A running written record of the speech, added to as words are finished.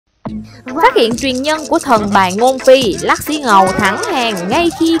Phát hiện truyền nhân của thần bài ngôn phi, lắc xí ngầu thẳng hàng ngay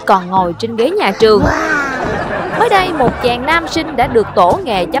khi còn ngồi trên ghế nhà trường. Mới đây, một chàng nam sinh đã được tổ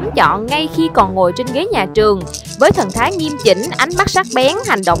nghề chấm chọn ngay khi còn ngồi trên ghế nhà trường. Với thần thái nghiêm chỉnh, ánh mắt sắc bén,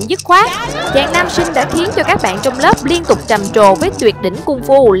 hành động dứt khoát, chàng nam sinh đã khiến cho các bạn trong lớp liên tục trầm trồ với tuyệt đỉnh cung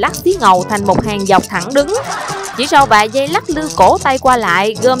phu lắc xí ngầu thành một hàng dọc thẳng đứng. Chỉ sau vài giây lắc lư cổ tay qua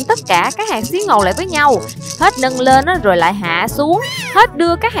lại, gom tất cả các hạt xí ngầu lại với nhau, hết nâng lên rồi lại hạ xuống, hết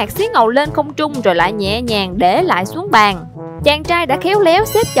đưa các hạt xí ngầu lên không trung rồi lại nhẹ nhàng để lại xuống bàn. Chàng trai đã khéo léo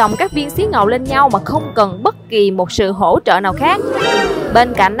xếp chồng các viên xí ngầu lên nhau mà không cần bất kỳ một sự hỗ trợ nào khác.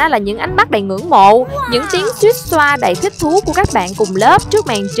 Bên cạnh đó là những ánh mắt đầy ngưỡng mộ, những tiếng suýt xoa đầy thích thú của các bạn cùng lớp trước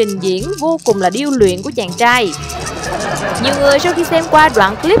màn trình diễn vô cùng là điêu luyện của chàng trai. Nhiều người sau khi xem qua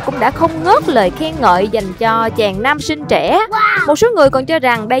đoạn clip cũng đã không ngớt lời khen ngợi dành cho chàng nam sinh trẻ. Một số người còn cho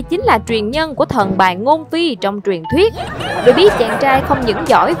rằng đây chính là truyền nhân của thần bài ngôn phi trong truyền thuyết. Được biết chàng trai không những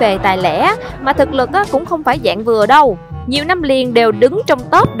giỏi về tài lẻ mà thực lực cũng không phải dạng vừa đâu. Nhiều năm liền đều đứng trong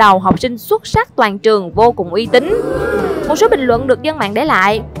top đầu học sinh xuất sắc toàn trường, vô cùng uy tín. Một số bình luận được dân mạng để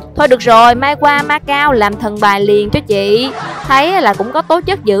lại: thôi được rồi, mai qua Macau làm thần bài liền cho chị. Thấy là cũng có tố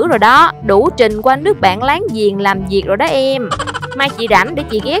chất dữ rồi đó, đủ trình qua nước bạn láng giềng làm việc rồi đó em. Mai chị rảnh để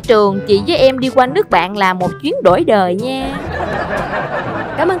chị ghé trường, chị với em đi qua nước bạn làm một chuyến đổi đời nha.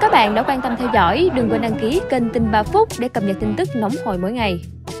 Cảm ơn các bạn đã quan tâm theo dõi. Đừng quên đăng ký kênh Tin 3 Phút để cập nhật tin tức nóng hổi mỗi ngày.